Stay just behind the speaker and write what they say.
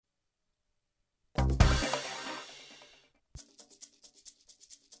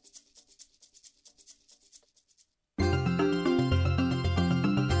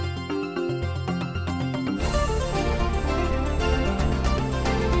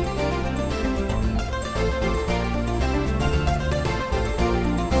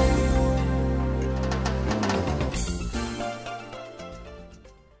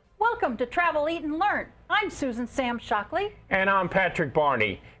Travel, Eat, and Learn. I'm Susan Sam Shockley. And I'm Patrick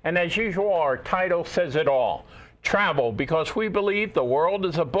Barney. And as usual, our title says it all. Travel, because we believe the world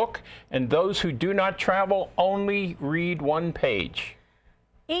is a book, and those who do not travel only read one page.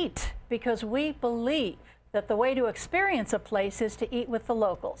 Eat, because we believe that the way to experience a place is to eat with the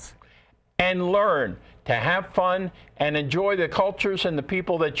locals. And learn, to have fun and enjoy the cultures and the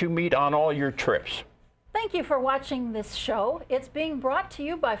people that you meet on all your trips. Thank you for watching this show. It's being brought to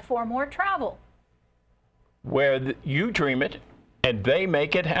you by For More Travel, where you dream it and they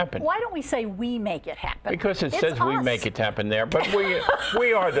make it happen. Why don't we say we make it happen? Because it it's says us. We make it happen there, but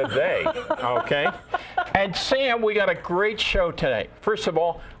we are the they, okay? And Sam, we got a great show today. First of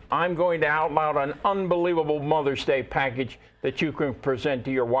all, I'm going to outline an unbelievable Mother's Day package that you can present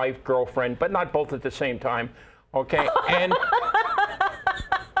to your wife, girlfriend, but not both at the same time, okay? And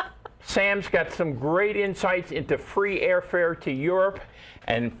Sam's got some great insights into free airfare to Europe.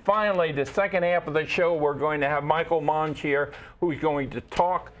 And finally, the second half of the show, we're going to have Michael Monge here, who's going to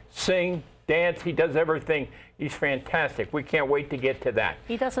talk, sing, dance. He does everything. He's fantastic. We can't wait to get to that.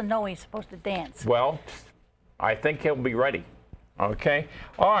 He doesn't know he's supposed to dance. Well, I think he'll be ready. Okay?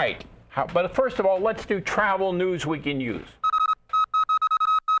 All right. But first of all, let's do travel news we can use.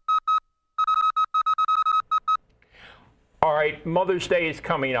 All right, Mother's Day is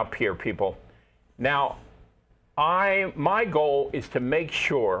coming up here, people. Now, my goal is to make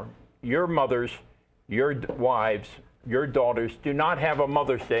sure your mothers, your wives, your daughters do not have a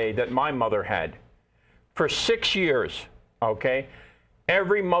Mother's Day that my mother had. For 6 years, okay,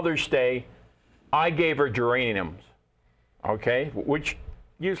 every Mother's Day, I gave her geraniums, okay, which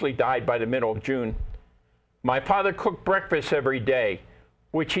usually died by the middle of June. My father cooked breakfast every day,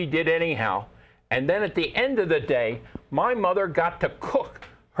 which he did anyhow. And then at the end of the day, my mother got to cook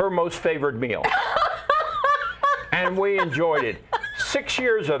her most favored meal. And we enjoyed it. 6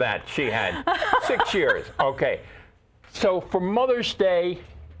 years of that she had. 6 years. Okay. So for Mother's Day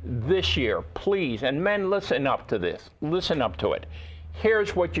this year, please, and men, listen up to this. Listen up to it.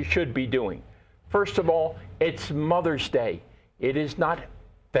 Here's what you should be doing. First of all, it's Mother's Day. It is not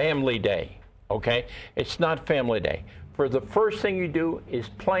Family Day. Okay? It's not Family Day. For the first thing you do is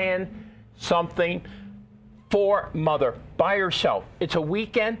plan something for Mother by herself. It's a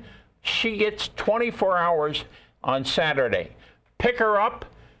weekend. She gets 24 hours on Saturday. Pick her up,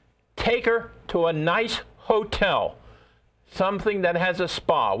 take her to a nice hotel, something that has a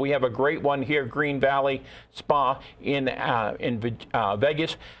spa. We have a great one here, Green Valley Spa in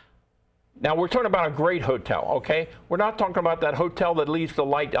Vegas. Now, we're talking about a great hotel, okay? We're not talking about that hotel that leaves the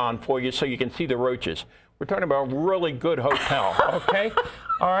light on for you so you can see the roaches. We're talking about a really good hotel, okay?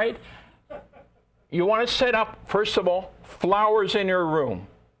 All right? You want to set up, first of all, flowers in her room.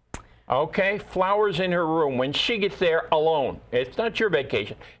 Okay, flowers in her room when she gets there alone. It's not your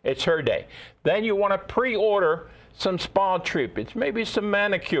vacation, it's her day. Then you want to pre-order some spa treatments, maybe some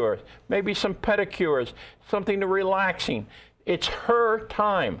manicures, maybe some pedicures, something to relaxing. It's her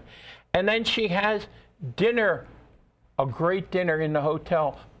time. And then she has dinner, a great dinner in the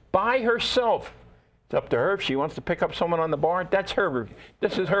hotel by herself. It's up to her. If she wants to pick up someone on the bar, that's her.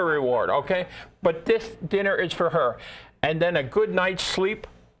 This is her reward, okay? But this dinner is for her. And then a good night's sleep,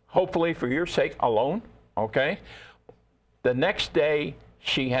 hopefully for your sake, alone, okay? The next day,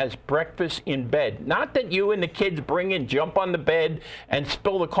 she has breakfast in bed. Not that you and the kids jump on the bed and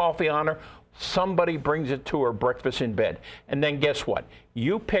spill the coffee on her. Somebody brings it to her, breakfast in bed. And then guess what?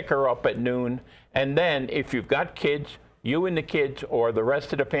 You pick her up at noon, and then if you've got kids, you and the kids or the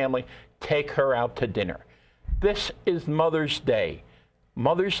rest of the family, take her out to dinner. This is Mother's Day.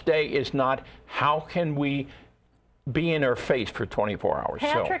 Mother's Day is not how can we be in her face for 24 hours.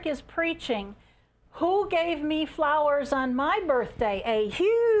 Patrick is preaching. Who gave me flowers on my birthday? A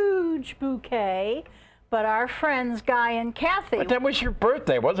huge bouquet, but our friends Guy and Kathy. But that was your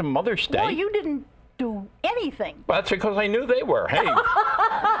birthday. It wasn't Mother's Day. Well, you didn't do anything. Well, that's because I knew they were. Hey.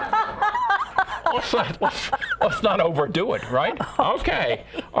 Let's not overdo it, right? Okay.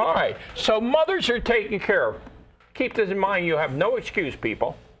 All right. So mothers are taken care of. Keep this in mind. You have no excuse,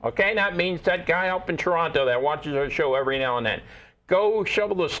 people. Okay? That means that guy up in Toronto that watches our show every now and then. Go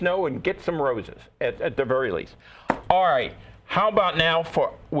shovel the snow and get some roses, at the very least. All right. How about now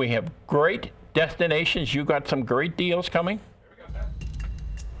we have great destinations. You got some great deals coming?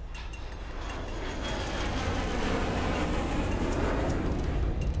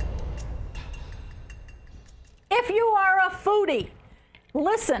 If you are a foodie,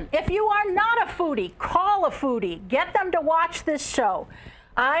 listen. If you are not a foodie, call a foodie. Get them to watch this show.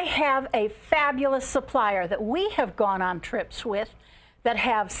 I have a fabulous supplier that we have gone on trips with that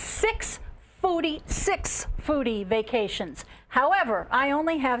have 6 6 foodie vacations. However, I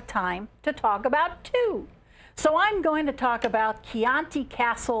only have time to talk about 2. So I'm going to talk about Chianti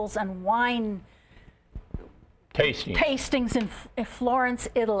castles and wine tastings in Florence,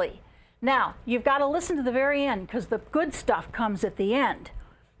 Italy. Now, you've got to listen to the very end because the good stuff comes at the end.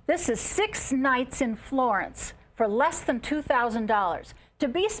 This is 6 nights in Florence for less than $2,000. To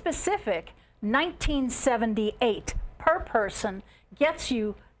be specific, $1978 per person gets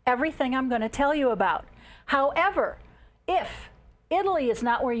you everything I'm going to tell you about. However, if Italy is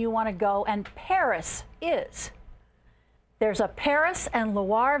not where you want to go and Paris is, there's a Paris and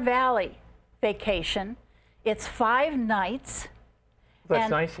Loire Valley vacation. It's 5 nights. That's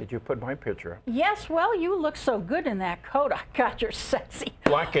nice that you put my picture up. Yes, well, you look so good in that coat. God, you're sexy.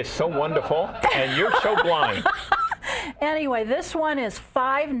 Black is so wonderful, and you're so blind. Anyway, this one is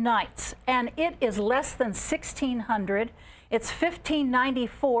 5 nights, and it is less than $1,600. It's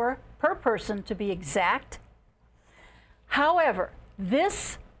 $1,594 per person to be exact. However,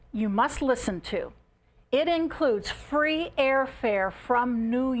 this you must listen to. It includes free airfare from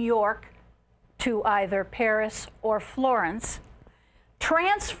New York to either Paris or Florence,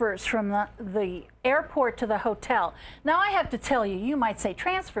 transfers from the airport to the hotel. Now, I have to tell you, you might say,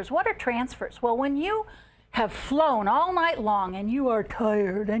 transfers, what are transfers? Well, when you have flown all night long and you are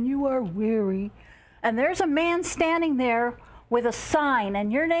tired and you are weary, and there's a man standing there with a sign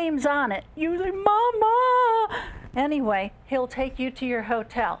and your name's on it, you say, Mama! Anyway, he'll take you to your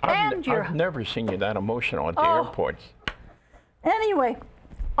hotel. I've never seen you that emotional at the airports. Anyway,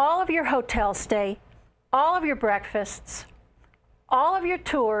 all of your hotel stay, all of your breakfasts, all of your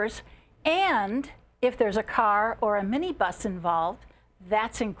tours, and if there's a car or a minibus involved,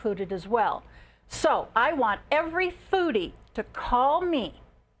 that's included as well. So I want every foodie to call me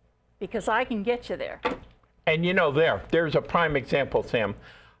because I can get you there. And you know, there's a prime example, Sam.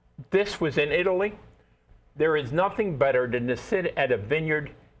 This was in Italy. There is nothing better than to sit at a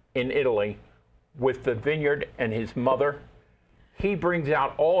vineyard in Italy with the vineyard and his mother. He brings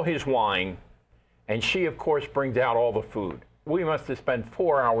out all his wine, and she, of course, brings out all the food. We must have spent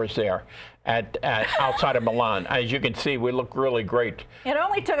 4 hours there at outside of Milan. As you can see, we look really great. It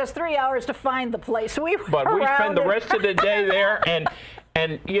only took us 3 hours to find the place. But we spend the rest of the day there,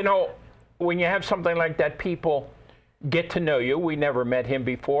 and you know, when you have something like that, people get to know you. We never met him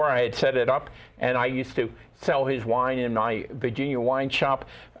before. I had set it up, and I used to sell his wine in my Virginia wine shop,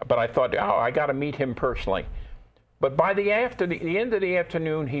 but I thought, oh, I got to meet him personally. But by the end of the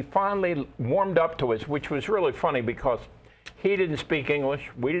afternoon, he finally warmed up to us, which was really funny because he didn't speak English,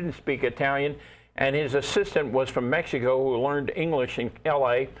 we didn't speak Italian, and his assistant was from Mexico who learned English in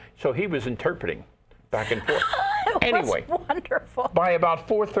LA, so he was interpreting back and forth. Anyway, wonderful. By about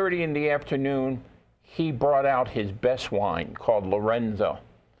 4:30 in the afternoon, he brought out his best wine called Lorenzo.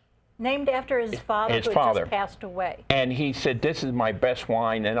 Named after his father, who had just passed away. And he said, this is my best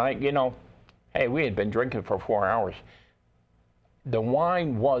wine. And you know, hey, we had been drinking for 4 hours. The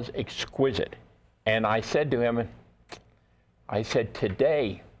wine was exquisite. And I said to him, I said,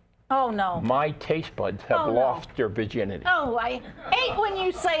 today, oh no, my taste buds have lost their virginity. Oh, I hate when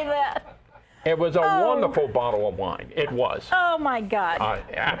you say that. It was a wonderful bottle of wine. It was. Oh my God.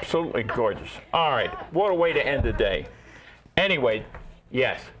 Absolutely gorgeous. All right, what a way to end the day. Anyway,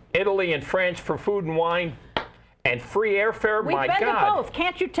 yes, Italy and France for food and wine, and free airfare. We've been to both.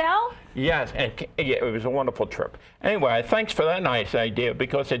 Can't you tell? Yes, and yeah, it was a wonderful trip. Anyway, thanks for that nice idea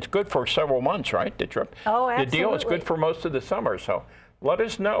because it's good for several months, right? The trip. Oh, absolutely. The deal is good for most of the summer. So let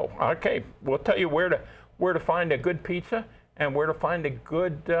us know. Okay, we'll tell you where to find a good pizza and where to find a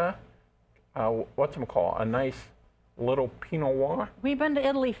good a nice little Pinot Noir. We've been to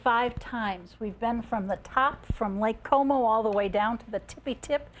Italy 5 times. We've been from the top, from Lake Como all the way down to the tippy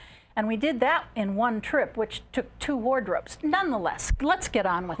tip. And we did that in one trip, which took 2 wardrobes. Nonetheless, let's get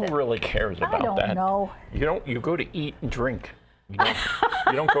on with it. Who really cares about that? I don't know. You go to eat and drink. You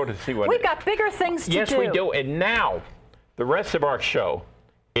don't go to see what. We've got bigger things to do. Yes, we do. And now, the rest of our show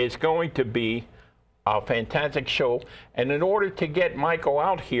is going to be a fantastic show. And in order to get Michael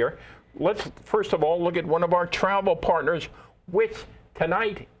out here, let's first of all look at one of our travel partners, which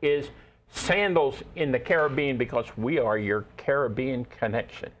tonight is Sandals in the Caribbean, because we are your Caribbean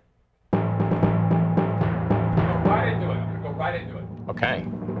connection. Right into it. Okay.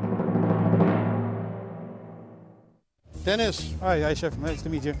 Dennis. Hi, Chef. Nice to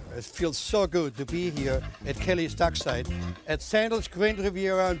meet you. It feels so good to be here at Kelly's Dockside at Sandals Grand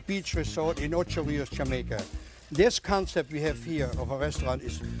Riviera Beach Resort in Ocho Rios, Jamaica. This concept we have here of a restaurant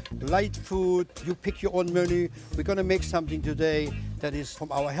is light food. You pick your own menu. We're going to make something today that is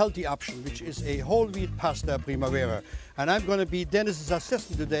from our healthy option, which is a whole wheat pasta primavera. And I'm going to be Dennis's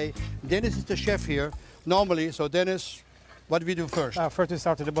assistant today. Dennis is the chef here normally. So Dennis, what do we do first? First we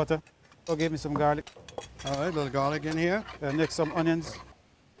start with the butter. So give me some garlic. All right, a little garlic in here. Next some onions,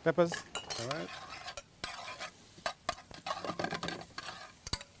 peppers. All right.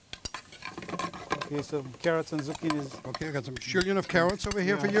 Okay, some carrots and zucchinis. Okay, I got some julienne of carrots over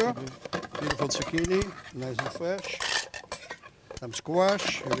here for you. Beautiful zucchini, nice and fresh. Some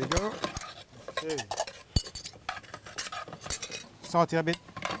squash, here we go. Okay. Saute a bit.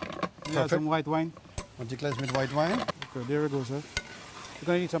 We add some white wine. Und die Glas mit white wine. Okay, there we go, sir. We're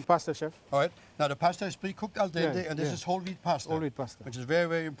going to eat some pasta, chef. All right. Now the pasta is pre-cooked al dente, Yeah, and this yeah. is whole wheat pasta. Whole wheat pasta. Which is very,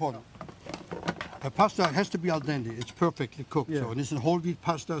 very important. The pasta has to be al dente. It's perfectly cooked. Yeah. So this is whole wheat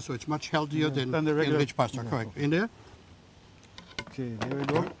pasta, so it's much healthier than the regular rich pasta. yeah. Correct. In there? Okay, there we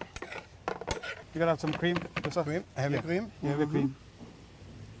go. You gotta have some cream. Cream. Heavy Yeah. cream. Yeah, heavy cream.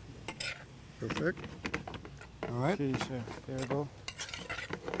 Perfect. All right. Okay, chef. There we go.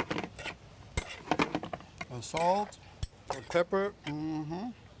 Salt. And pepper.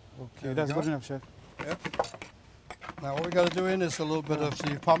 Okay, that's good enough, chef. Now all we got to do in is a little bit of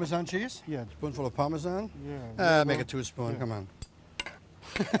the Parmesan cheese. Yeah. Spoonful of Parmesan. Yeah. Make it 2 spoons. Yeah. Come on.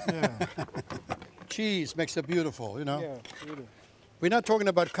 Yeah. Cheese makes it beautiful, you know. Yeah, really. We're not talking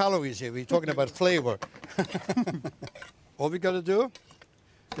about calories here. We're talking about flavor. All we got to do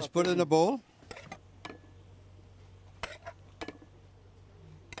is put it in a bowl.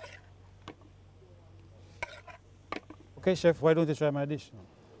 Okay, chef, why don't you try my dish?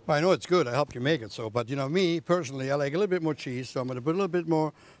 Well, I know it's good. I helped you make it. So, but you know, me personally, I like a little bit more cheese. So I'm going to put a little bit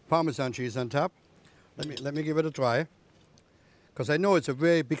more Parmesan cheese on top. Let me give it a try, because I know it's a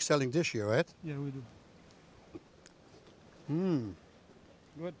very big selling dish here, right? Yeah, we do.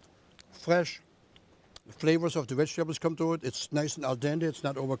 Good. Fresh. The flavors of the vegetables come to it. It's nice and al dente. It's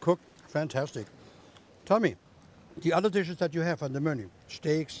not overcooked. Fantastic. Tell me, the other dishes that you have on the menu,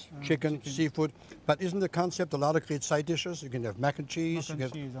 steaks, chicken, seafood, but isn't the concept a lot of great side dishes? You can have mac and cheese, Mac you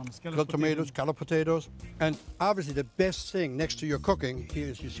and can cheese, grilled tomatoes, scalloped potatoes. And obviously the best thing next to your cooking here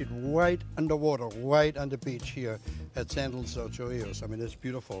is you sit right underwater, right on the beach here at Sandals Chorrillos. I mean, it's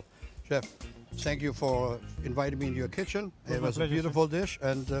beautiful. Chef, thank you for inviting me into your kitchen. It was a pleasure, beautiful dish,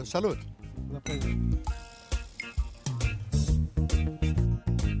 and salute. With a pleasure.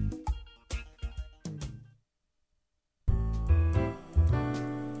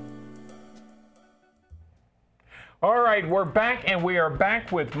 All right, we're back, and we are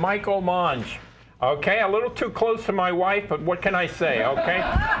back with Michael Monge. Okay, a little too close to my wife, but what can I say? Okay,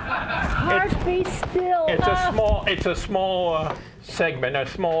 Heart be still. it's a small segment, a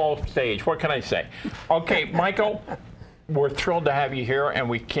small stage. What can I say? Okay, Michael, we're thrilled to have you here, and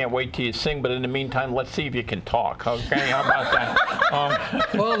we can't wait till you sing. But in the meantime, let's see if you can talk. Okay, how about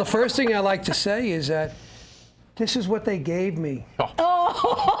that? Well, the first thing I like to say is that this is what they gave me.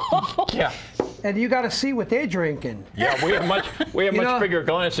 Yeah. And you got to see what they're drinking. Yeah, we have much know- bigger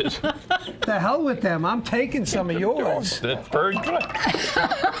glasses. The hell with them. I'm taking some of yours. That's very good.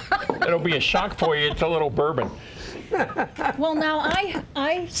 It'll be a shock for you. It's a little bourbon. Well, now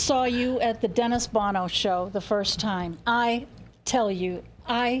I saw you at the Dennis Bono show the first time. I tell you,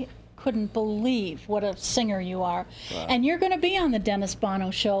 I couldn't believe what a singer you are. Wow. And you're going to be on the Dennis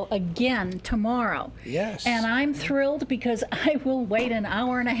Bono show again tomorrow. Yes. And I'm thrilled because I will wait an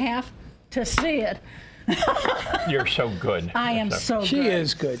hour and a half to see it. You're so good. I am so good. She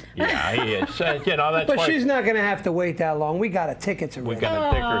is good. Yeah, he is. You know, that's But why she's not going to have to wait that long. We got a ticket to we rent.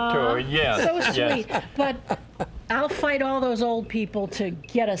 got a ticker too. Yes. So yes. sweet. But I'll fight all those old people to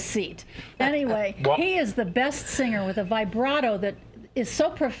get a seat. Anyway, Well- he is the best singer with a vibrato that is so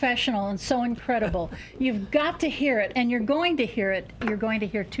professional and so incredible. You've got to hear it, and you're going to hear it. You're going to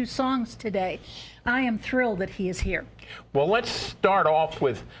hear 2 songs today. I am thrilled that he is here. Well, let's start off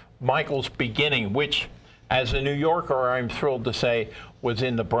with Michael's beginning, which, as a New Yorker, I'm thrilled to say, was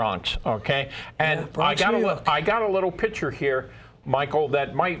in the Bronx. Okay, and Yeah, Bronx, New York. I got a little picture here, Michael,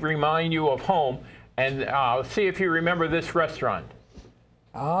 that might remind you of home. And see if you remember this restaurant.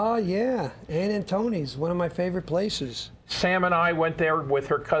 Oh, yeah. Ann and Tony's, one of my favorite places. Sam and I went there with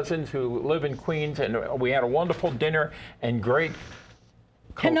her cousins who live in Queens, and we had a wonderful dinner and great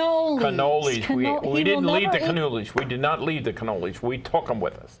Cannolis. We didn't leave the cannolis. We did not leave the cannolis. We took them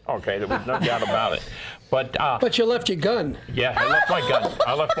with us. Okay, there was no doubt about it. But you left your gun. yeah, I left my gun.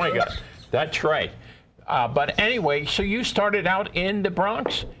 I left my gun. That's right. But anyway, so you started out in the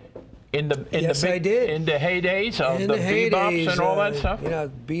Bronx, in the Yes, I did. in the heydays of In the the bebops heydays, and all that stuff. You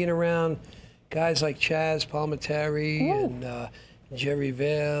know, being around, guys like Chaz Palminteri and Jerry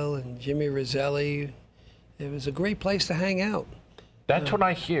Vale and Jimmy Roselli. It was a great place to hang out. That's what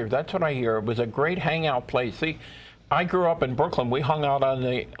I hear. That's what I hear. It was a great hangout place. See, I grew up in Brooklyn. We hung out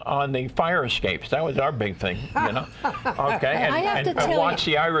on the fire escapes. That was our big thing, you know. Okay, and watched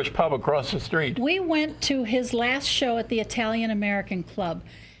the Irish pub across the street. We went to his last show at the Italian American Club,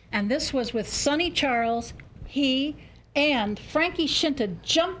 and this was with Sonny Charles. He and Frankie Scinta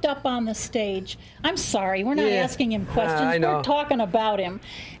jumped up on the stage. I'm sorry, we're not asking him questions. I know. We're talking about him.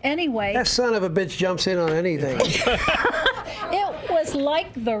 Anyway. That son of a bitch jumps in on anything. It was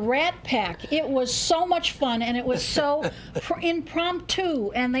like the Rat Pack. It was so much fun, and it was so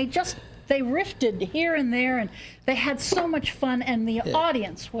impromptu, and they riffed here and there, and they had so much fun, and the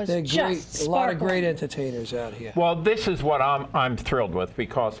audience was just sparkling. A lot of great entertainers out here. Well, this is what I'm thrilled with,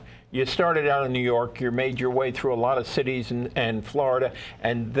 because you started out in New York, you made your way through a lot of cities and Florida,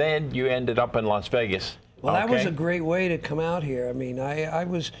 and then you ended up in Las Vegas. Well, that was a great way to come out here. I mean, I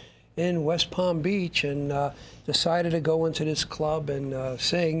was in West Palm Beach and decided to go into this club and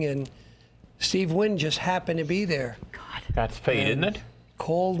sing, and Steve Wynn just happened to be there. God. That's fate, isn't it?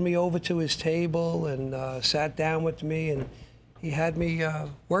 Called me over to his table and sat down with me, and he had me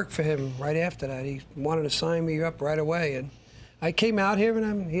work for him right after that. He wanted to sign me up right away, and I came out here, and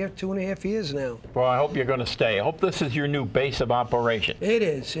I'm here 2.5 years now. Well, I hope you're going to stay. I hope this is your new base of operation. It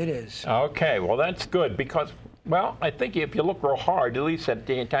is, it is. Okay, well, that's good, because, well, I think if you look real hard, at least at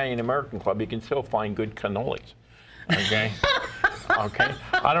the Italian American Club, you can still find good cannolis. Okay? Okay.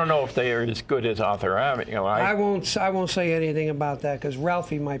 I don't know if they are as good as Arthur Avenue. You know, I won't say anything about that, because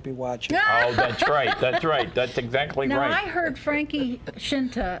Ralphie might be watching. Oh, that's right. That's right. That's exactly now, right. I heard Frankie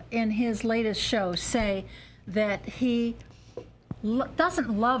Scinta in his latest show say that he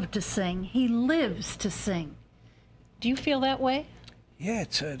doesn't love to sing. He lives to sing. Do you feel that way? Yeah,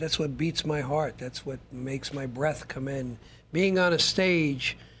 that's what beats my heart. That's what makes my breath come in. Being on a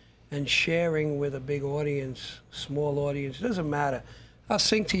stage and sharing with a big audience, small audience, doesn't matter. I'll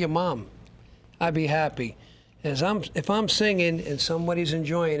sing to your mom. I'd be happy. If I'm singing and somebody's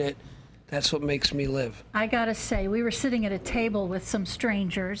enjoying it, that's what makes me live. I gotta say, we were sitting at a table with some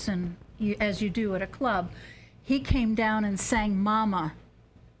strangers, and as you do at a club, he came down and sang Mama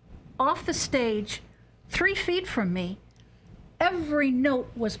off the stage, 3 feet from me. Every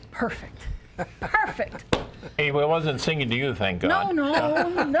note was perfect. Perfect. He wasn't singing to you, thank God. No.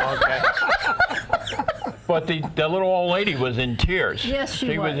 Okay. But the little old lady was in tears. Yes,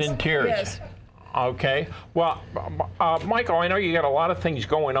 she was. She was in tears. Yes. Okay. Well, Michael, I know you got a lot of things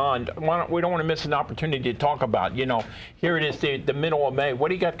going on. We don't want to miss an opportunity to talk about, you know, here it is, the middle of May. What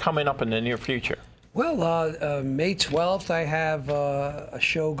do you got coming up in the near future? Well, May 12th, I have a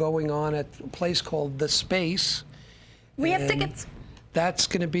show going on at a place called The Space. We have tickets. That's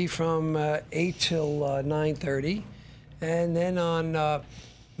going to be from 8 till 9:30. And then on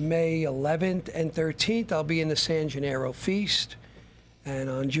May 11th and 13th, I'll be in the San Gennaro Feast. And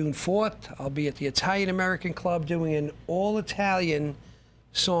on June 4th, I'll be at the Italian American Club doing an all-Italian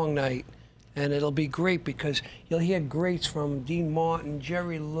song night. And it'll be great because you'll hear greats from Dean Martin,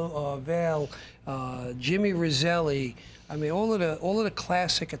 Jerry Vale, Jimmy Roselli. I mean, all of the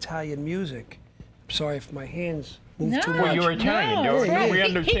classic Italian music. I'm sorry if my hands move too much. Well, you're Italian. No, We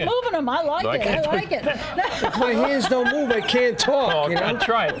understand. Keep moving them. I like it. I like it. If my hands don't move, I can't talk. Oh, You know? that's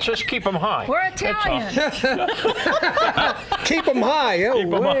right. Just keep them high. We're Italian. Keep them high. Oh,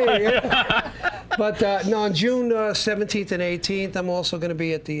 Keep 'em high. But no, on June 17th and 18th, I'm also going to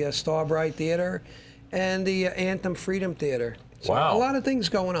be at the Starbright Theater and the Anthem Freedom Theater. So Wow. a lot of things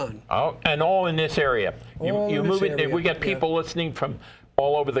going on. Oh, and all in this area. All in this area, We got people listening from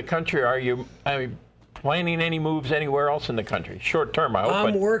all over the country. Are you planning any moves anywhere else in the country? Short term, I hope.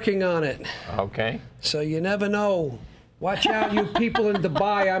 I'm working on it. Okay. So you never know. Watch out, you people in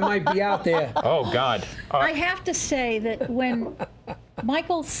Dubai. I might be out there. Oh, God. I have to say that when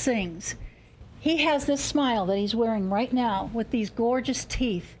Michael sings, he has this smile that he's wearing right now with these gorgeous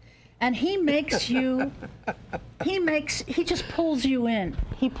teeth, and he makes you, he just pulls you in.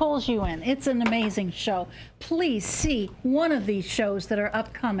 He pulls you in. It's an amazing show. Please see one of these shows that are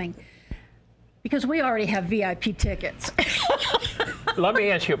upcoming, because we already have VIP tickets. Let me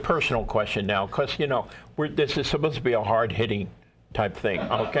ask you a personal question now, because, you know, this is supposed to be a hard-hitting type thing,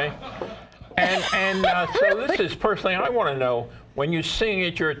 okay? And so this is personally, I want to know, when you sing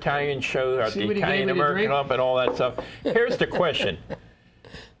at your Italian show, at the Italian American Club and all that stuff, here's the question.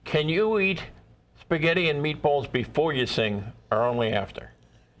 Can you eat spaghetti and meatballs before you sing or only after?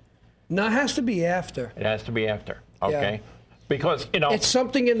 No, it has to be after. It has to be after, okay? Yeah. Because, you know, It's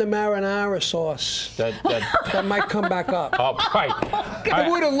something in the marinara sauce that might come back up. oh, right.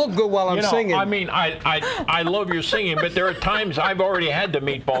 It wouldn't look good while I'm You know, singing. I mean, I love your singing, but there are times I've already had the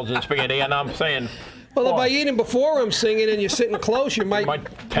meatballs and spaghetti, and I'm saying, well, if oh, I eat them before I'm singing and you're sitting close, you might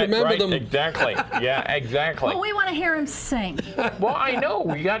remember right, them. Exactly. Yeah, exactly. Well, we want to hear him sing. Well, I know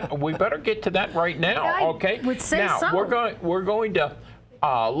we better get to that right now. I Okay. would say now so. we're going to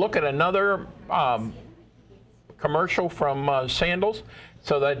look at another commercial from Sandals,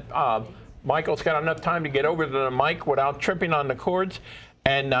 so that Michael's got enough time to get over to the mic without tripping on the cords.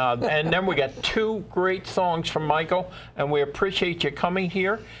 And then we got 2 great songs from Michael, and we appreciate you coming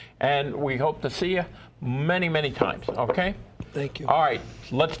here, and we hope to see you many, many times, okay? Thank you. All right,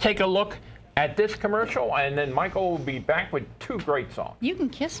 let's take a look at this commercial, and then Michael will be back with 2 great songs. You can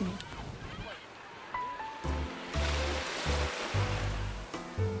kiss me.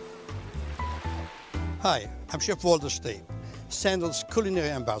 Hi, I'm Chef Walter Steen, Sandals culinary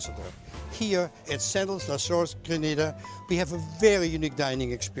ambassador. Here at Sandals La Source Grenada, we have a very unique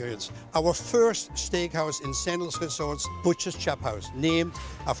dining experience. Our first steakhouse in Sandals Resorts, Butcher's Chop House, named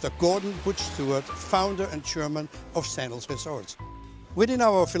after Gordon Butch Stewart, founder and chairman of Sandals Resorts. Within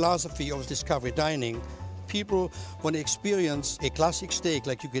our philosophy of discovery dining, people want to experience a classic steak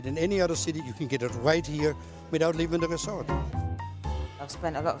like you get in any other city. You can get it right here without leaving the resort. I've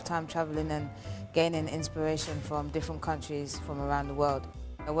spent a lot of time traveling and gaining inspiration from different countries from around the world.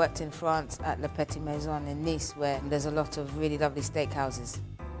 I worked in France at Le Petit Maison in Nice, where there's a lot of really lovely steakhouses.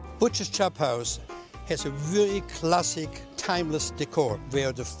 Butcher's Chop House has a very classic, timeless decor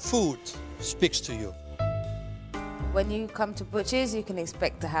where the food speaks to you. When you come to Butcher's, you can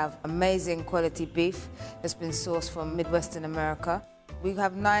expect to have amazing quality beef that's been sourced from Midwestern America. We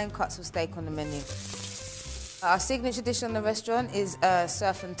have 9 cuts of steak on the menu. Our signature dish on the restaurant is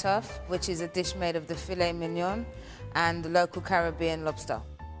surf and turf, which is a dish made of the filet mignon and the local Caribbean lobster.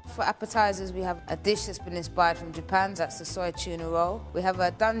 For appetizers, we have a dish that's been inspired from Japan, that's the soy tuna roll. We have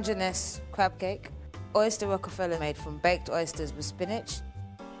a Dungeness crab cake, oyster Rockefeller made from baked oysters with spinach.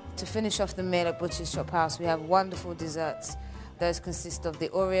 To finish off the meal at Butcher's Chop House, we have wonderful desserts. Those consist of the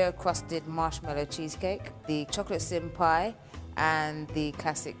Oreo crusted marshmallow cheesecake, the chocolate sim pie, and the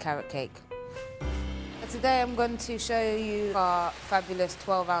classic carrot cake. Today I'm going to show you our fabulous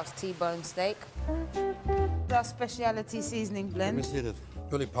 12-ounce T-bone steak. Our specialty seasoning blend. We did it.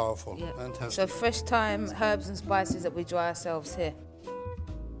 Really powerful. Yeah. Fantastic. So fresh thyme, herbs and spices that we dry ourselves here.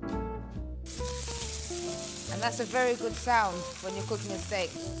 And that's a very good sound when you're cooking a steak.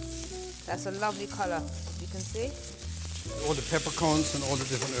 That's a lovely color, you can see. All the peppercorns and all the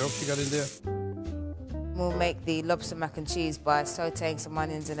different herbs you got in there. We'll make the lobster mac and cheese by sauteing some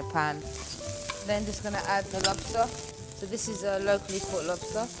onions in a pan. Then just gonna add the lobster. So this is a locally caught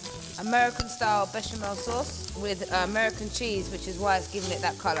lobster. American style bechamel sauce with American cheese, which is why it's giving it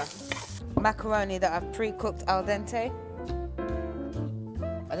that color. Macaroni that I've pre-cooked al dente.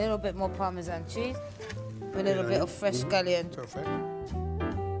 A little bit more Parmesan cheese. A little bit of fresh scallion. Perfect.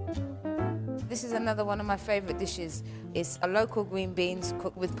 This is another one of my favorite dishes. It's a local green beans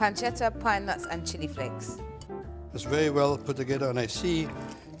cooked with pancetta, pine nuts and chili flakes. It's very well put together, and I see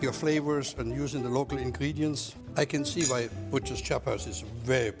your flavors and using the local ingredients. I can see why Butcher's Chop House is a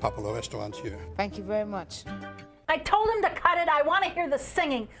very popular restaurant here. Thank you very much. I told him to cut it. I want to hear the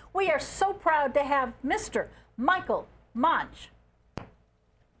singing. We are so proud to have Mr. Michael Monch.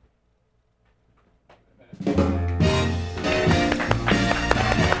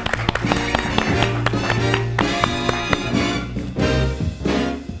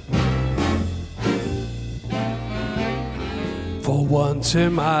 For once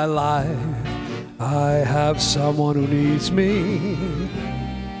in my life, I have someone who needs me,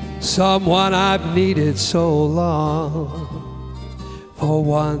 someone I've needed so long. For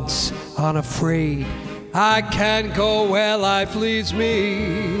once, unafraid, I can go where life leads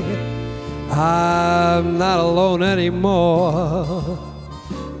me. I'm not alone anymore.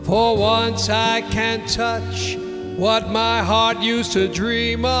 For once, I can touch what my heart used to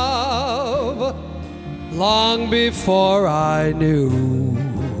dream of. Long before I knew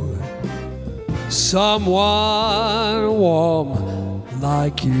someone warm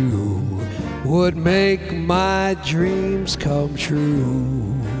like you would make my dreams come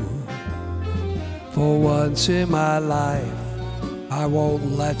true. For once in my life, I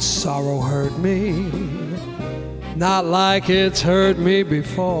won't let sorrow hurt me, not like it's hurt me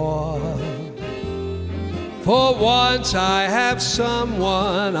before. For once I have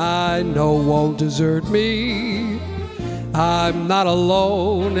someone I know won't desert me. I'm not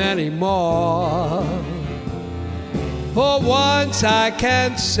alone anymore. For once I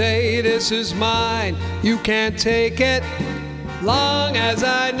can say this is mine, you can't take it. Long as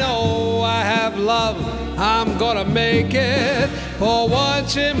I know I have love, I'm gonna make it. For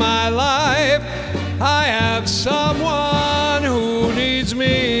once in my life, I have someone who needs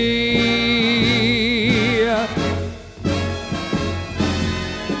me.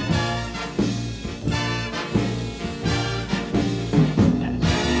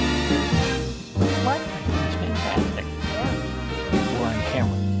 What? It's fantastic. We're on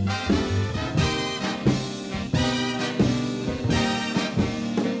camera.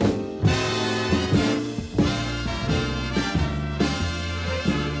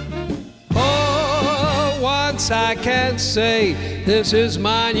 Oh, once I can say, this is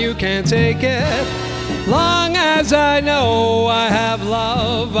mine, you can't take it. Long as I know I have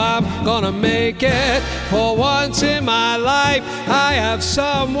love, I'm gonna make it. For once in my life, I have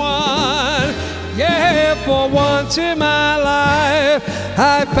someone. Yeah, for once in my life,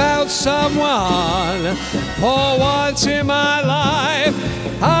 I found someone. For once in my life,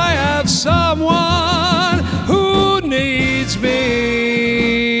 I have someone who needs me.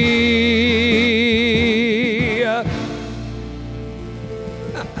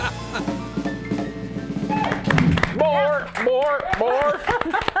 More.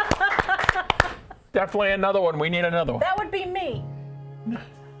 Definitely another one. We need another one. That would be me.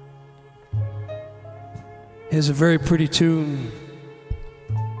 Here's a very pretty tune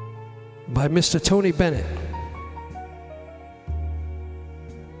by Mr. Tony Bennett.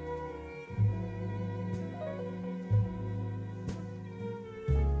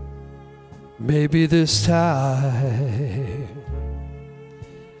 Maybe this time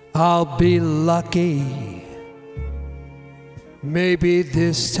I'll be lucky. Maybe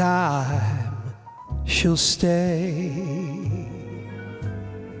this time she'll stay.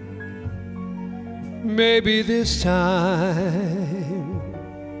 Maybe this time,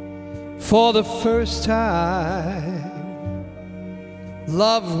 for the first time,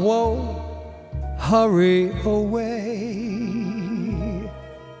 love won't hurry away.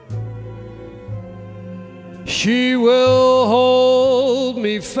 She will hold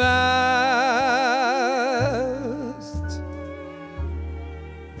me fast.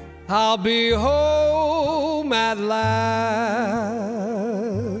 I'll be home at last.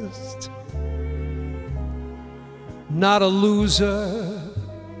 Not a loser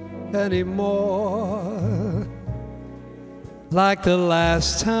anymore, like the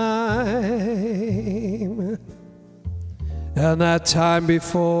last time and that time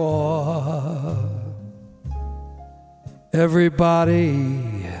before.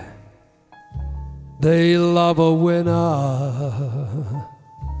 Everybody, they love a winner,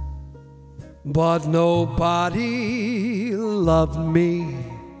 but nobody loved me.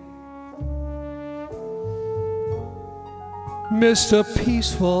 Mr.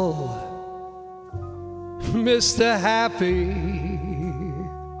 Peaceful, Mr. Happy,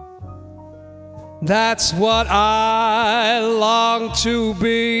 that's what I long to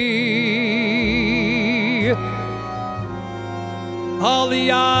be. All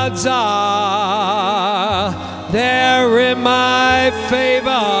the odds are they're in my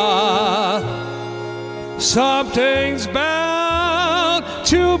favor. Something's bound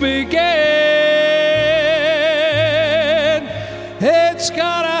to begin. It's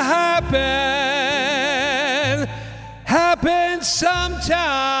gonna happen sometime.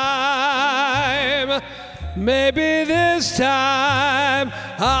 Maybe this time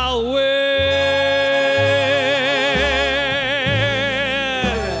I'll win.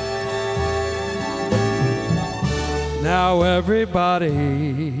 Now everybody,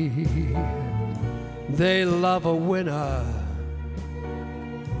 they love a winner,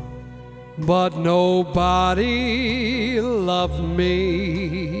 but nobody loved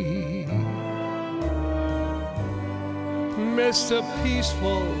me. Mr.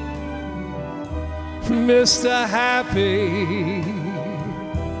 Peaceful, Mr. Happy,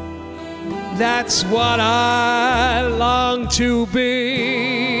 that's what I long to be.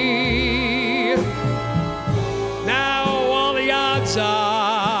 Now all the odds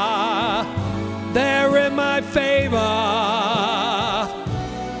are they're in my favor.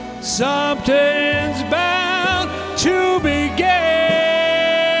 Something's bound to begin.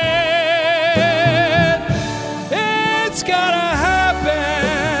 It's gonna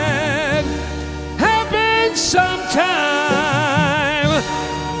happen sometime.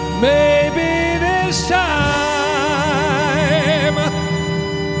 Maybe this time.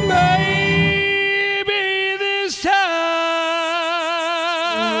 Maybe this time.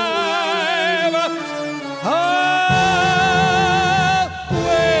 I'll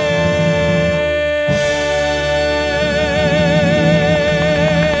wait.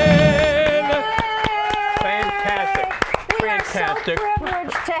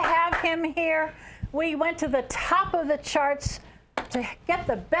 have him here. We went to the top of the charts to get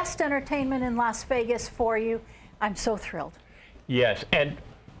the best entertainment in Las Vegas for you. I'm so thrilled. Yes, and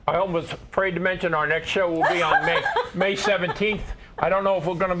I was afraid to mention our next show will be on May 17th. I don't know if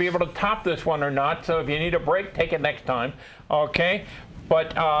we're going to be able to top this one or not, so if you need a break, take it next time, okay?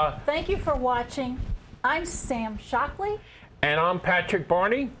 But thank you for watching. I'm Sam Shockley. And I'm Patrick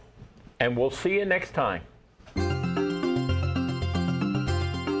Barney, and we'll see you next time.